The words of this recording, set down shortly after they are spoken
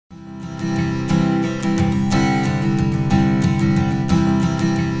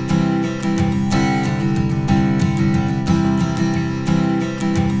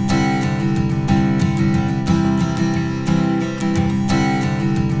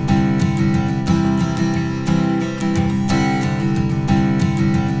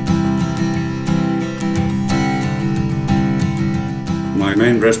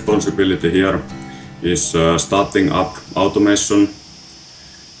main responsibility here is starting up automation,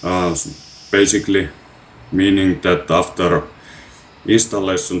 basically meaning that after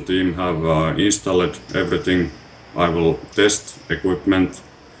installation team have installed everything, I will test equipment,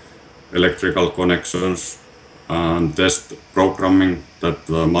 electrical connections, and test programming that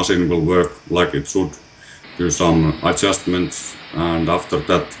the machine will work like it should, do some adjustments, and after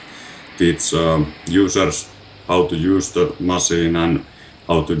that teach users how to use the machine and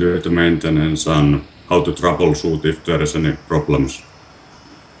how to do the maintenance and how to troubleshoot if there is any problems.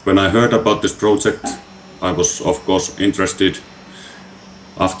 When I heard about this project, I was of course interested.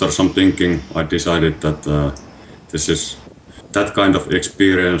 After some thinking, I decided that this is that kind of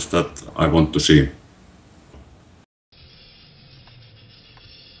experience that I want to see.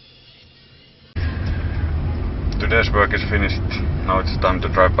 Today's work is finished. Now it's time to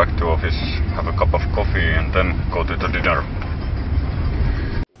drive back to office, have a cup of coffee and then go to the dinner.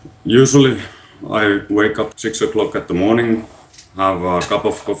 Usually I wake up 6 o'clock at the morning, have a cup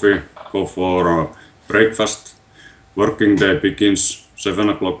of coffee, go for breakfast. Working day begins 7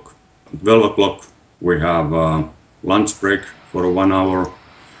 o'clock. 12 o'clock we have a lunch break for 1 hour.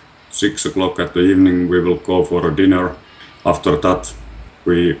 6 o'clock at the evening we will go for a dinner. After that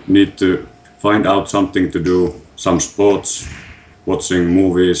we need to find out something to do, some sports, watching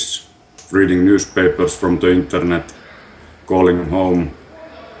movies, reading newspapers from the internet, calling home.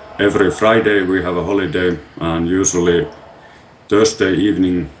 Every Friday we have a holiday, and usually Thursday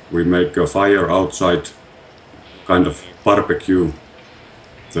evening we make a fire outside, kind of barbecue.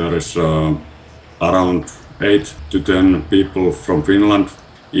 There is around 8 to 10 people from Finland.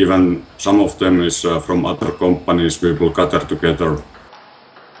 Even some of them is from other companies. We will gather together.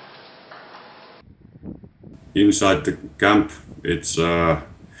 Inside the camp, it's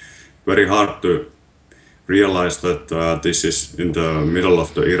very hard to realize that this is in the middle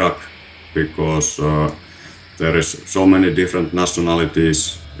of the Iraq, because there is so many different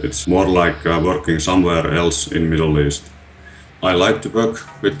nationalities. It's more like working somewhere else in Middle East. I like to work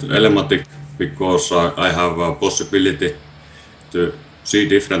with Elematic because I have a possibility to see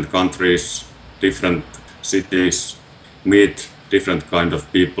different countries, different cities, meet different kind of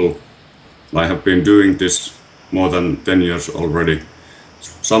people. I have been doing this more than 10 years already.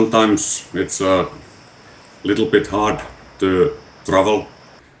 Sometimes it's a little bit hard to travel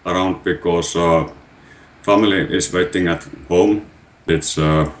around because family is waiting at home. It's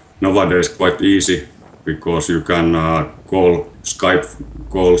nowadays quite easy because you can call Skype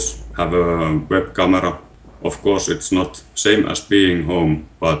calls, have a web camera. Of course it's not same as being home,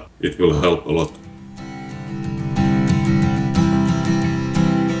 but it will help a lot.